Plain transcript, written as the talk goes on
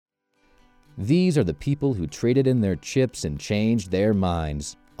These are the people who traded in their chips and changed their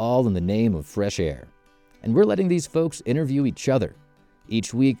minds, all in the name of fresh air. And we're letting these folks interview each other.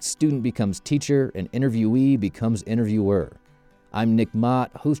 Each week, student becomes teacher and interviewee becomes interviewer. I'm Nick Mott,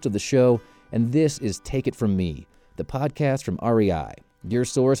 host of the show, and this is Take It From Me, the podcast from REI, your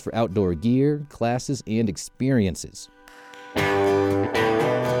source for outdoor gear, classes, and experiences.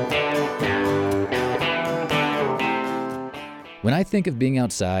 When I think of being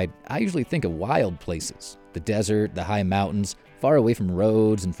outside, I usually think of wild places, the desert, the high mountains, far away from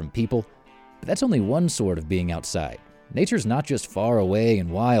roads and from people. But that's only one sort of being outside. Nature's not just far away and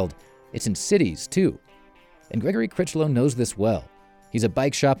wild, it's in cities too. And Gregory Critchlow knows this well. He's a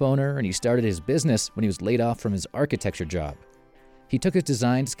bike shop owner, and he started his business when he was laid off from his architecture job. He took his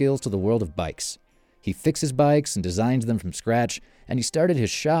design skills to the world of bikes. He fixes bikes and designs them from scratch, and he started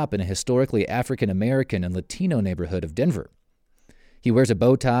his shop in a historically African-American and Latino neighborhood of Denver. He wears a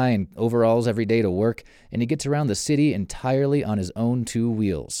bow tie and overalls every day to work, and he gets around the city entirely on his own two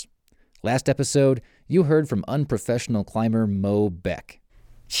wheels. Last episode, you heard from unprofessional climber Mo Beck.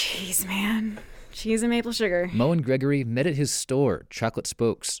 Jeez, man. Cheese and maple sugar. Mo and Gregory met at his store, Chocolate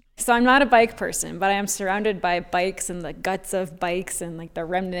Spokes. So I'm not a bike person, but I am surrounded by bikes and the guts of bikes and like the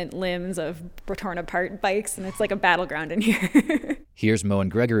remnant limbs of torn apart bikes, and it's like a battleground in here. Here's Mo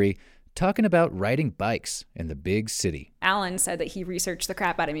and Gregory talking about riding bikes in the big city. Alan said that he researched the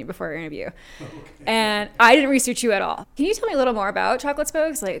crap out of me before our interview. Okay. And I didn't research you at all. Can you tell me a little more about Chocolate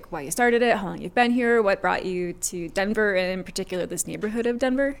Spokes? Like why you started it, how long you've been here, what brought you to Denver, and in particular this neighborhood of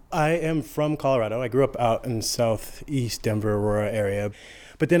Denver? I am from Colorado. I grew up out in southeast Denver, Aurora area.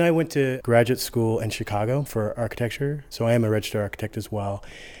 But then I went to graduate school in Chicago for architecture. So I am a registered architect as well.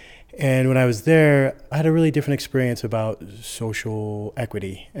 And when I was there, I had a really different experience about social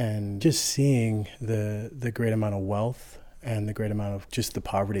equity and just seeing the great amount of wealth and the great amount of just the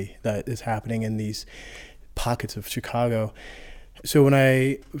poverty that is happening in these pockets of Chicago. So when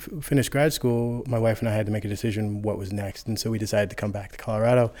I finished grad school, my wife and I had to make a decision what was next. And so we decided to come back to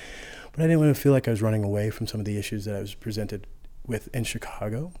Colorado. But I didn't want to feel like I was running away from some of the issues that I was presented with in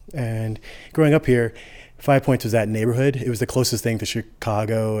Chicago. And growing up here, 5 Points was that neighborhood. It was the closest thing to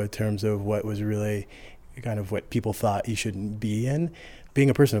Chicago in terms of what was really kind of what people thought you shouldn't be in. Being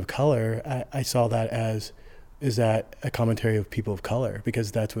a person of color, I saw that as, is that a commentary of people of color?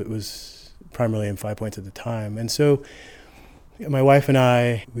 Because that's what was primarily in 5 Points at the time. And so my wife and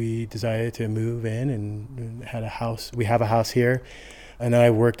I, we decided to move in and had a house. We have a house here. And then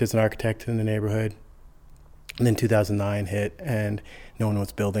I worked as an architect in the neighborhood. And then 2009 hit and no one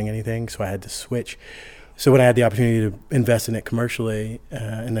was building anything, so I had to switch. So when I had the opportunity to invest in it commercially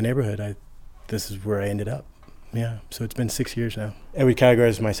in the neighborhood, this is where I ended up. Yeah, so it's been 6 years now. I would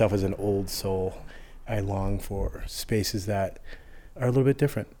categorize myself as an old soul. I long for spaces that are a little bit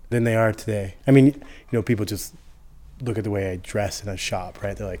different than they are today. I mean, people just look at the way I dress in a shop,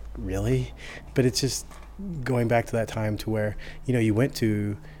 right? They're like, really? But it's just going back to that time to where, you went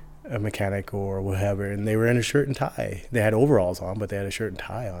to a mechanic or whatever, and they were in a shirt and tie. They had overalls on, but they had a shirt and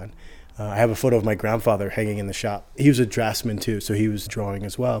tie on. I have a photo of my grandfather hanging in the shop. He was a draftsman too, so he was drawing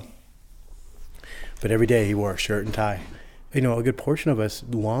as well. But every day he wore a shirt and tie. A good portion of us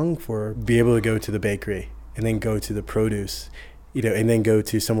long for be able to go to the bakery and then go to the produce, and then go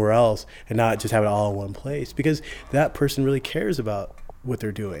to somewhere else and not just have it all in one place, because that person really cares about what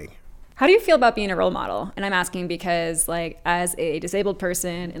they're doing. How do you feel about being a role model? And I'm asking because, as a disabled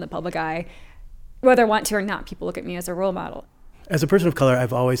person in the public eye, whether I want to or not, people look at me as a role model. As a person of color,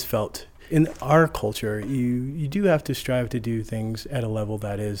 I've always felt in our culture, you do have to strive to do things at a level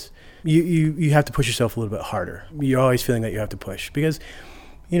that is, you have to push yourself a little bit harder. You're always feeling that you have to push because,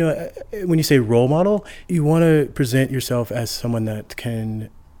 when you say role model, you want to present yourself as someone that can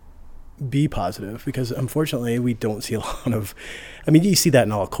be positive, because unfortunately we don't see a lot of, you see that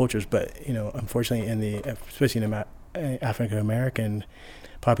in all cultures, but unfortunately especially in the African American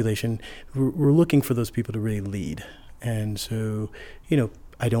population, we're looking for those people to really lead. And so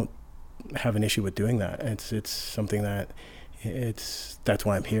I don't have an issue with doing that. It's something that's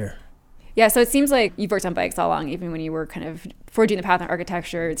why I'm here. Yeah, so it seems like you've worked on bikes all along, even when you were kind of forging the path in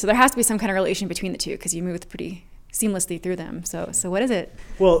architecture. So there has to be some kind of relation between the two, because you moved pretty seamlessly through them. So what is it?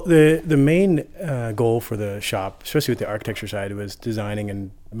 Well, the main goal for the shop, especially with the architecture side, was designing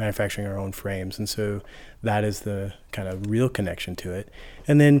and manufacturing our own frames. And so that is the kind of real connection to it.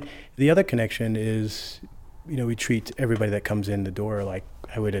 And then the other connection is, we treat everybody that comes in the door like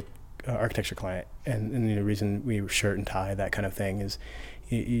I would an architecture client. And the reason we shirt and tie, that kind of thing, is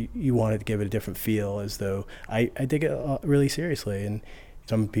you wanted to give it a different feel, as though I take it really seriously. And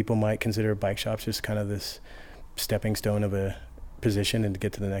some people might consider bike shops just kind of this stepping stone of a position and to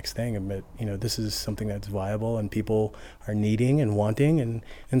get to the next thing. But, this is something that's viable and people are needing and wanting.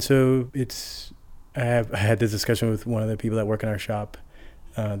 And so I had this discussion with one of the people that work in our shop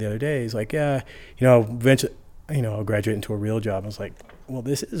the other day. He's like, yeah, eventually, I'll graduate into a real job. I was like, well,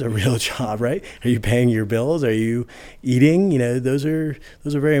 this is a real job, right? Are you paying your bills? Are you eating? Those are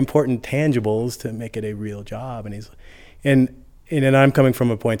very important tangibles to make it a real job. And I'm coming from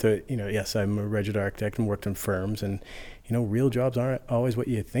a point that, yes, I'm a registered architect and worked in firms, and, real jobs aren't always what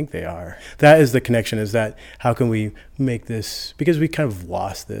you think they are. That is the connection, is that how can we make this, because we kind of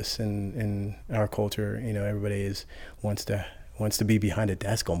lost this in our culture. Everybody wants to be behind a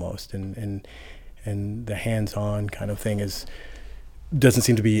desk almost, and the hands-on kind of thing doesn't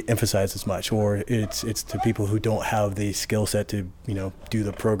seem to be emphasized as much, or it's to people who don't have the skill set to do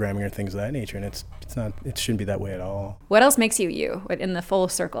the programming or things of that nature, and it shouldn't be that way at all. What else makes you in the full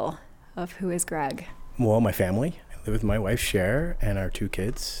circle of who is Greg? Well, my family. I live with my wife Cher and our 2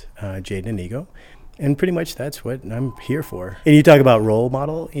 kids, Jaden and Ego, and pretty much that's what I'm here for. And you talk about role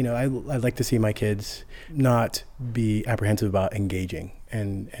model, I'd like to see my kids not be apprehensive about engaging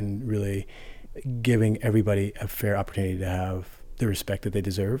and really giving everybody a fair opportunity to have the respect that they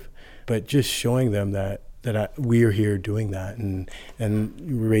deserve, but just showing them that we're here doing that and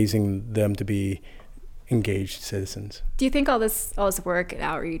raising them to be engaged citizens. Do you think all this work and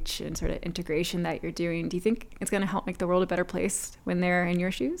outreach and sort of integration that you're doing, do you think it's going to help make the world a better place when they're in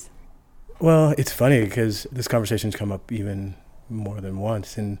your shoes? Well, it's funny because this conversation's come up even more than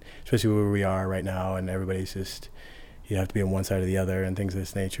once, and especially where we are right now, and everybody's just, you have to be on one side or the other and things of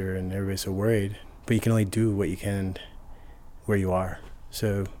this nature, and everybody's so worried. But you can only do what you can where you are.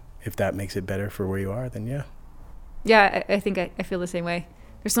 So if that makes it better for where you are, then yeah. Yeah, I think I feel the same way.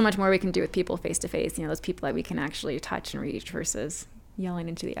 There's so much more we can do with people face to face, those people that we can actually touch and reach versus yelling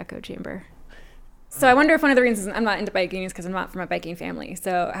into the echo chamber. So I wonder if one of the reasons I'm not into biking is because I'm not from a biking family.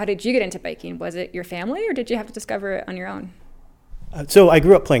 So how did you get into biking? Was it your family, or did you have to discover it on your own? So I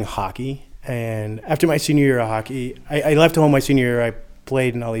grew up playing hockey, and after my senior year of hockey, I left home my senior year. I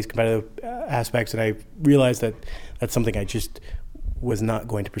played in all these competitive aspects, and I realized that that's something I just was not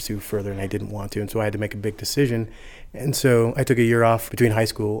going to pursue further, and I didn't want to, and so I had to make a big decision. And so I took a year off between high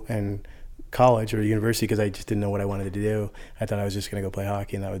school and college or university because I just didn't know what I wanted to do. I thought I was just going to go play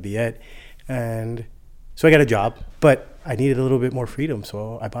hockey and that would be it. And so I got a job, but I needed a little bit more freedom,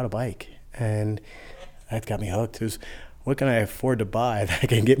 so I bought a bike, and that got me hooked. It was, what can I afford to buy that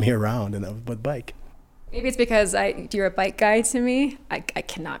can get me around, and that was a bike. Maybe it's because you're a bike guy to me. I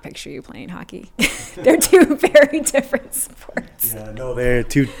cannot picture you playing hockey. They're 2 very different sports. Yeah, no, they're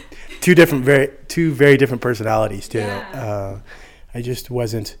two very different personalities too. Yeah. I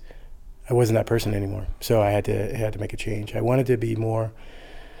wasn't that person anymore. So I had to make a change. I wanted to be more,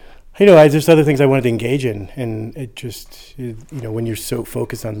 there's other things I wanted to engage in, and it just, when you're so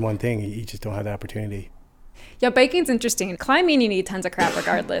focused on one thing, you just don't have the opportunity. Yeah, biking's interesting. Climbing, you need tons of crap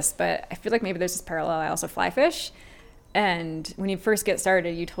regardless, but I feel like maybe there's this parallel. I also fly fish. And when you first get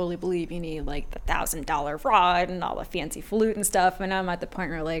started, you totally believe you need like the $1,000 rod and all the fancy flute and stuff. And I'm at the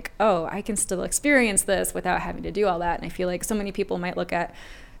point where like, oh, I can still experience this without having to do all that. And I feel like so many people might look at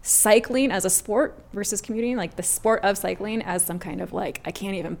cycling as a sport versus commuting, like the sport of cycling as some kind of like, I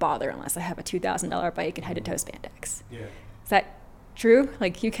can't even bother unless I have a $2,000 bike and head-to-toe spandex. Yeah. Is that true?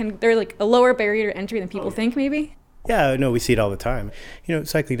 Like they're like a lower barrier to entry than people think maybe? Yeah, no, we see it all the time.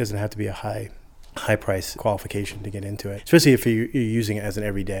 Cycling doesn't have to be a high price qualification to get into it, especially if you're using it as an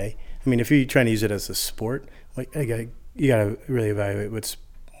everyday. I mean, if you're trying to use it as a sport, like you gotta really evaluate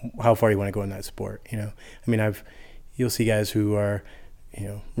how far you want to go in that sport. I mean, you'll see guys who are,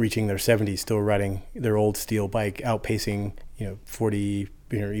 reaching their 70s still riding their old steel bike, outpacing 40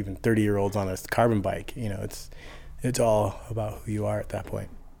 or even 30-year-olds on a carbon bike. It's all about who you are at that point.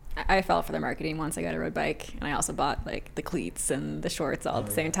 I fell for the marketing once. I got a road bike, and I also bought like the cleats and the shorts all at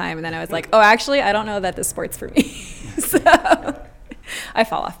the same time. And then I was like, oh, actually, I don't know that this sport's for me. So I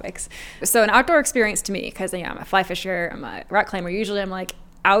fall off bikes. So an outdoor experience to me, because I'm a fly fisher, I'm a rock climber. Usually I'm like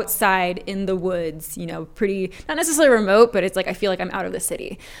outside in the woods, pretty, not necessarily remote, but it's like I feel like I'm out of the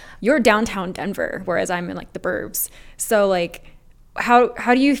city. You're downtown Denver, whereas I'm in like the burbs. So like, how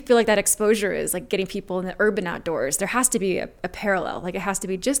do you feel like that exposure is like getting people in the urban outdoors? There has to be a parallel. Like it has to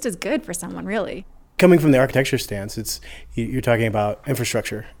be just as good for someone, really. Coming from the architecture stance, you're talking about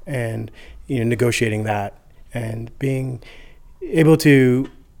infrastructure and negotiating that and being able to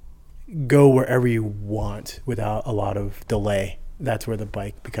go wherever you want without a lot of delay. That's where the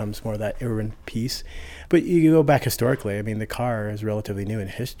bike becomes more of that urban piece. But you go back historically, I mean, the car is relatively new in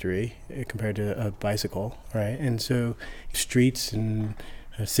history compared to a bicycle, right? And so streets and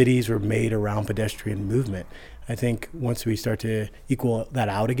cities were made around pedestrian movement. I think once we start to equal that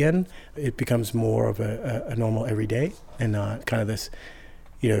out again, it becomes more of a normal everyday and not kind of this,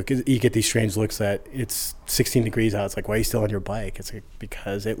 'cause you get these strange looks that it's 16 degrees out. It's like, why are you still on your bike? It's like,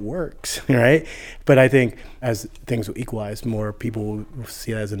 because it works, right? But I think as things will equalize, more people will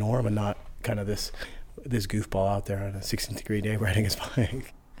see it as a norm and not kind of this goofball out there on a 16-degree day riding his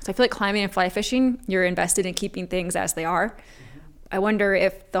bike. So I feel like climbing and fly fishing, you're invested in keeping things as they are. I wonder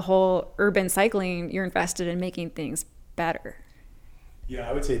if the whole urban cycling, you're invested in making things better. Yeah,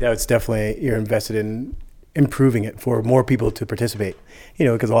 I would say that's definitely, you're invested in improving it for more people to participate,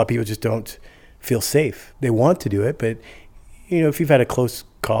 because a lot of people just don't feel safe. They want to do it, but, if you've had a close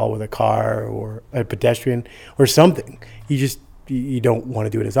call with a car or a pedestrian or something, you don't want to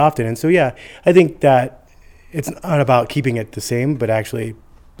do it as often. And so, yeah, I think that it's not about keeping it the same, but actually,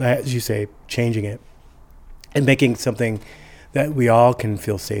 as you say, changing it and making something that we all can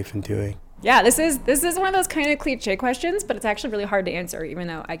feel safe in doing. Yeah, this is one of those kind of cliche questions, but it's actually really hard to answer, even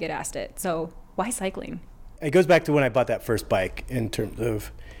though I get asked it. So why cycling? It goes back to when I bought that first bike in terms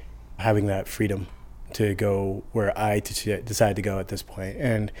of having that freedom to go where I decided to go at this point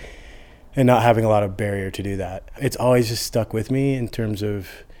and not having a lot of barrier to do that. It's always just stuck with me in terms of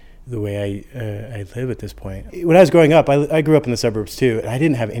the way I live at this point. When I was growing up, I grew up in the suburbs too, and I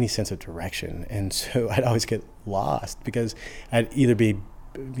didn't have any sense of direction. And so I'd always get lost because I'd either be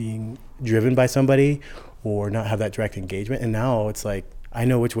being driven by somebody or not have that direct engagement. And now it's like, I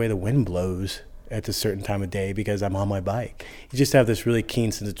know which way the wind blows at a certain time of day because I'm on my bike. You just have this really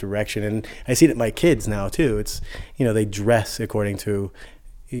keen sense of direction. And I see it in my kids now too. It's, they dress according to,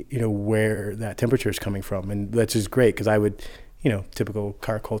 where that temperature is coming from. And that's just great because I would, typical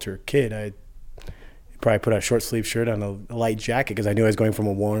car culture kid, I'd probably put a short sleeve shirt on a light jacket because I knew I was going from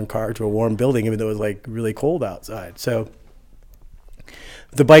a warm car to a warm building, even though it was like really cold outside. So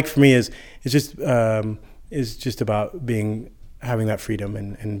the bike for me is just about having that freedom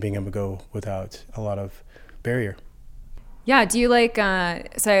and being able to go without a lot of barrier. Yeah. Do you like,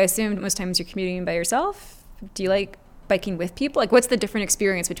 so I assume most times you're commuting by yourself. Do you like biking with people? Like what's the different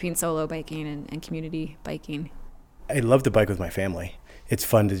experience between solo biking and community biking? I love to bike with my family. It's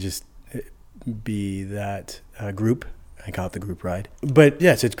fun to just be that group. I call it the group ride. But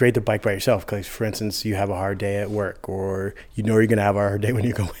yes, it's great to bike by yourself because, for instance, you have a hard day at work or you're going to have a hard day when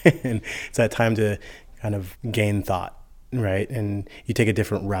you go in. It's that time to kind of gain thought, right? And you take a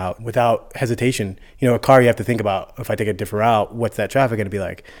different route without hesitation. A car you have to think about, if I take a different route, what's that traffic going to be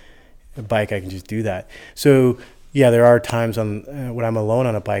like? A bike, I can just do that. So, yeah, there are times when I'm alone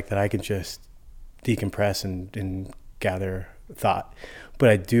on a bike that I can just decompress and gather thought. But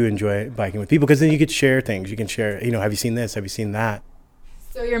I do enjoy biking with people because then you could share things. You can share, have you seen this? Have you seen that?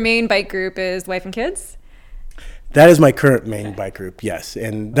 So your main bike group is wife and kids? That is my current main bike group, yes.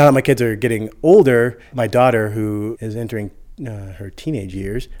 And now that my kids are getting older, my daughter, who is entering her teenage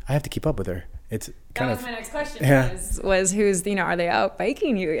years, I have to keep up with her. It's kind of my next question. Was who's, are they out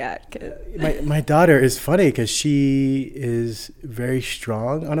biking you yet? My daughter is funny because she is very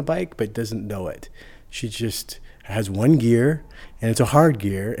strong on a bike, but doesn't know it. She just has one gear, and it's a hard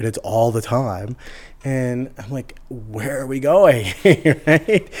gear, and it's all the time. And I'm like, where are we going?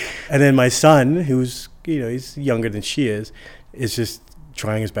 Right? And then my son, who's, he's younger than she is just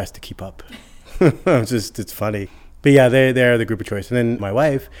trying his best to keep up. It's funny. But yeah, they're the group of choice. And then my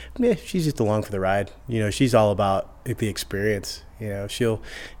wife, she's just along for the ride. She's all about the experience. She'll,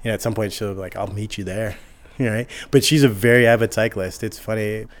 at some point she'll be like, I'll meet you there. Right? But she's a very avid cyclist. It's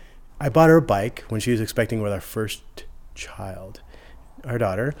funny. I bought her a bike when she was expecting with our first child, our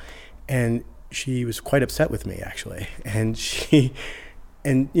daughter, and she was quite upset with me actually. And she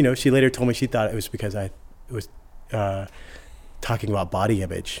later told me she thought it was because I was talking about body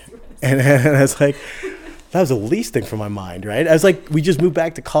image, and I was like, that was the least thing from my mind, right? I was like, we just moved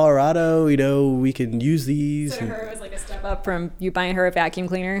back to Colorado, we can use these. So her was like a step up from you buying her a vacuum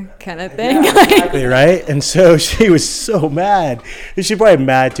cleaner kind of thing. Yeah, exactly, right? And so she was so mad. And she's probably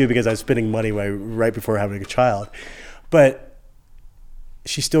mad too because I was spending money right before having a child. But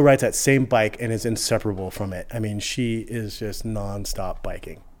she still rides that same bike and is inseparable from it. I mean, she is just nonstop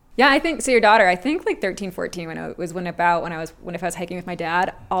biking. Yeah, I think so. Your daughter, I think like 13, 14, if I was hiking with my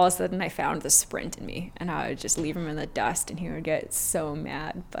dad, all of a sudden I found the sprint in me, and I would just leave him in the dust, and he would get so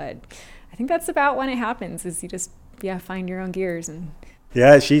mad. But I think that's about when it happens. Is you just find your own gears and.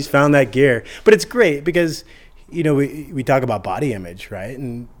 Yeah, she's found that gear, but it's great because we talk about body image, right?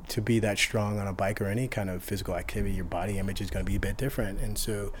 And to be that strong on a bike or any kind of physical activity, your body image is going to be a bit different, and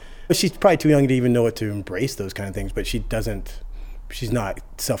so she's probably too young to even know what to embrace those kind of things, but she's not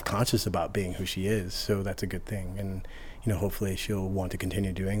self-conscious about being who she is, so that's a good thing. And hopefully she'll want to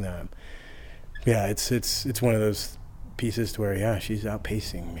continue doing that. Yeah, it's one of those pieces to where, yeah, she's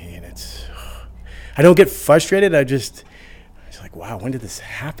outpacing me, and I don't get frustrated. It's like, wow, when did this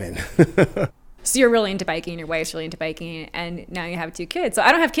happen? So you're really into biking, your wife's really into biking, and now you have 2 kids. So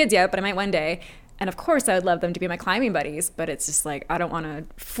I don't have kids yet, but I might one day. And of course, I would love them to be my climbing buddies, but it's just like, I don't want to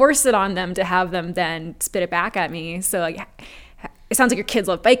force it on them to have them then spit it back at me. So like, it sounds like your kids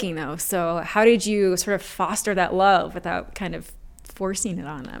love biking though. So how did you sort of foster that love without kind of forcing it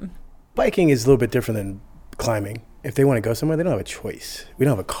on them? Biking is a little bit different than climbing. If they want to go somewhere, they don't have a choice. We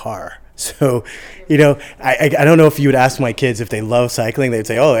don't have a car. So, I don't know if you would ask my kids if they love cycling, they'd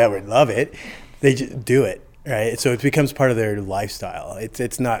say, oh, yeah, we love it. They just do it, right? So it becomes part of their lifestyle.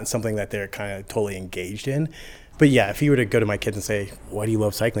 It's not something that they're kind of totally engaged in. But yeah, if you were to go to my kids and say, why do you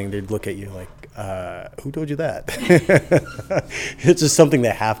love cycling? They'd look at you like, who told you that? It's just something they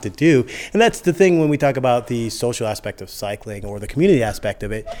have to do. And that's the thing when we talk about the social aspect of cycling or the community aspect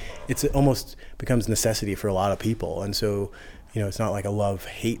of it, it almost becomes necessity for a lot of people. And so, it's not like a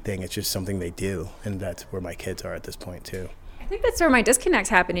love-hate thing. It's just something they do. And that's where my kids are at this point too. I think that's where my disconnect's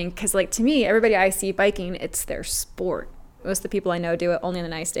happening, because like to me, everybody I see biking, it's their sport. Most of the people I know do it only on the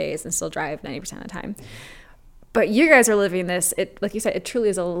nice days and still drive 90% of the time. But you guys are living this, like you said, it truly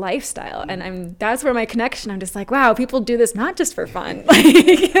is a lifestyle. And that's where my connection, I'm just like, wow, people do this not just for fun.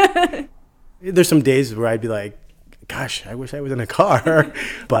 There's some days where I'd be like, gosh, I wish I was in a car,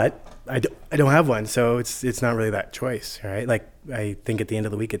 but I don't have one. So it's not really that choice, right? Like I think at the end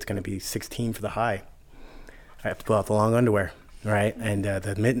of the week, it's going to be 16 for the high. I have to pull out the long underwear, right? And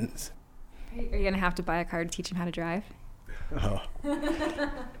the mittens. Are you going to have to buy a car to teach him how to drive? Oh.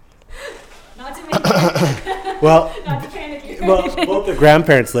 Not to make well, not to panic you. Well, both the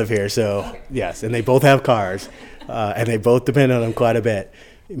grandparents live here, so yes, and they both have cars, and they both depend on them quite a bit.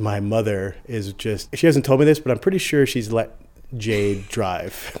 My mother is she hasn't told me this, but I'm pretty sure she's let Jade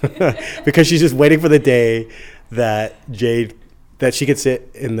drive because she's just waiting for the day that she could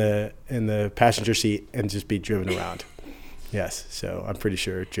sit in the passenger seat and just be driven around. Yes, so I'm pretty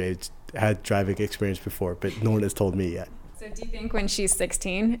sure Jade's had driving experience before, but no one has told me yet. So do you think when she's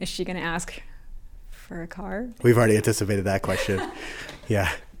 16, is she going to ask for a car? We've already anticipated that question.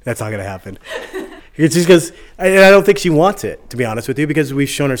 Yeah, that's not going to happen. It's just because I don't think she wants it, to be honest with you, because we've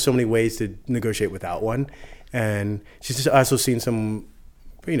shown her so many ways to negotiate without one. And she's just also seen some,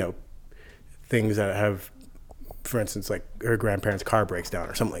 things that have, for instance, like her grandparents' car breaks down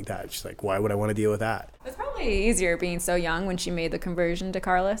or something like that. She's like, why would I want to deal with that? It's probably easier being so young when she made the conversion to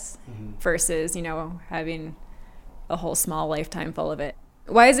carless versus, having a whole small lifetime full of it.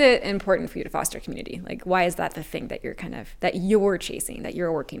 Why is it important for you to foster community? Like, why is that the thing that you're chasing, that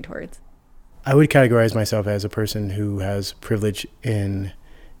you're working towards? I would categorize myself as a person who has privilege in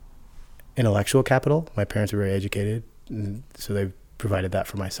intellectual capital. My parents are very educated, and so they've provided that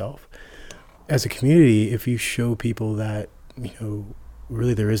for myself. As a community, if you show people that,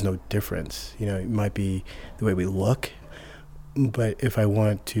 really there is no difference, it might be the way we look, but if I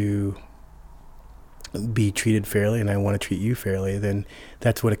want to be treated fairly and I want to treat you fairly, then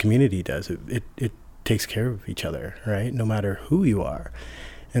that's what a community does. It takes care of each other, right? No matter who you are.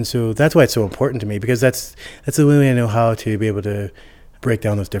 And so that's why it's so important to me, because that's the only way I know how to be able to break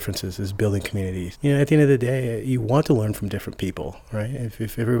down those differences, is building communities. At the end of the day, you want to learn from different people, right?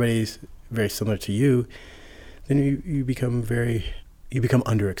 If everybody's very similar to you, then you become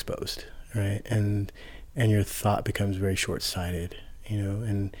underexposed, right? And your thought becomes very short-sighted,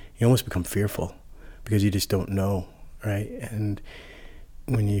 and you almost become fearful because you just don't know, right? And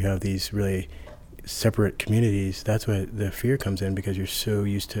when you have these really separate communities, that's where the fear comes in, because you're so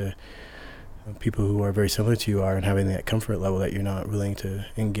used to people who are very similar to you and having that comfort level that you're not willing to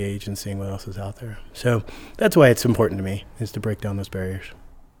engage and seeing what else is out there. So that's why it's important to me, is to break down those barriers.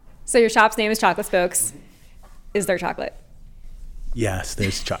 So your shop's name is Chocolate Spokes. Is there chocolate? Yes,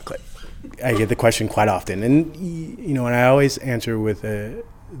 there's chocolate. I get the question quite often. And, and I always answer with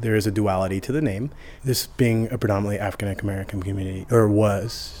there is a duality to the name. This being a predominantly African-American community, or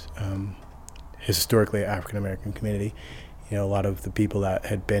was historically African-American community, a lot of the people that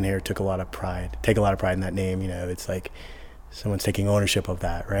had been here take a lot of pride in that name. It's like someone's taking ownership of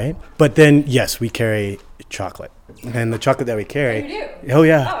that, right? But then, yes, we carry chocolate. And the chocolate that we carry... Oh, you do? Oh,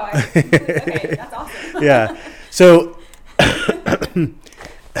 yeah. Okay, that's awesome. Yeah. So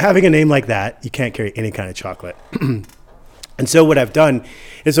having a name like that, you can't carry any kind of chocolate. And so what I've done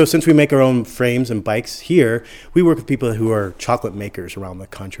is, since we make our own frames and bikes here, we work with people who are chocolate makers around the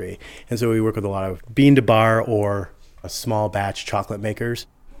country. And so we work with a lot of bean to bar or a small batch chocolate makers.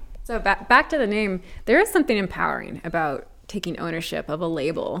 So back to the name, there is something empowering about taking ownership of a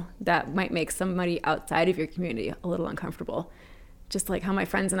label that might make somebody outside of your community a little uncomfortable. just like how my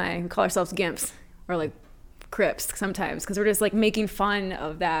friends and I call ourselves gimps or like Crips sometimes, because we're just like making fun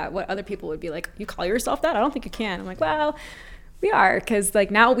of that, what other people would be like, you call yourself that? I don't think you can. I'm like, well, we are, because like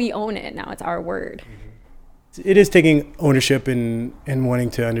now we own it. Now it's our word. It is taking ownership and wanting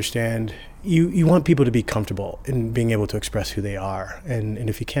to understand. You want people to be comfortable in being able to express who they are. And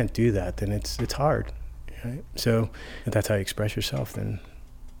if you can't do that, then it's hard. Right? So if that's how you express yourself, then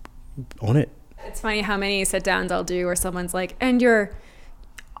own it. It's funny how many sit downs I'll do where someone's like, and your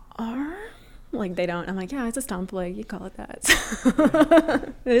arm? Like they don't. I'm like, yeah, it's a stump. Like you call it that.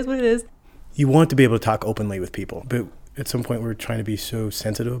 It is what it is. You want to be able to talk openly with people, but at some point we're trying to be so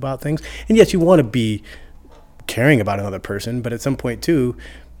sensitive about things. And yes, you want to be caring about another person, but at some point too,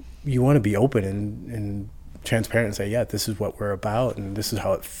 you want to be open and transparent and say, yeah, this is what we're about, and this is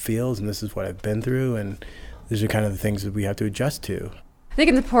how it feels, and this is what I've been through, and these are kind of the things that we have to adjust to. I think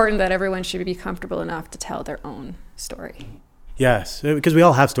it's important that everyone should be comfortable enough to tell their own story. Yes, because we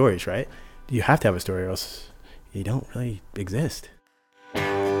all have stories, right? You have to have a story or else you don't really exist.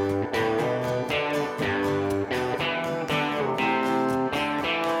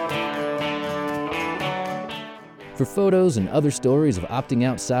 For photos and other stories of opting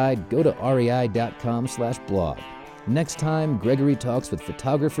outside, go to rei.com/blog. Next time, Gregory talks with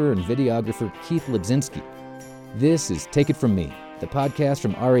photographer and videographer Keith Ledzinski. This is Take It From Me, the podcast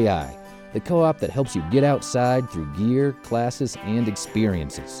from REI, the co-op that helps you get outside through gear, classes, and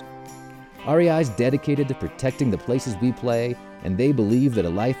experiences. REI is dedicated to protecting the places we play, and they believe that a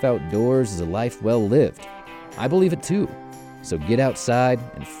life outdoors is a life well lived. I believe it too. So get outside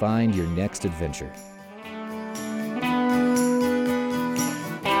and find your next adventure.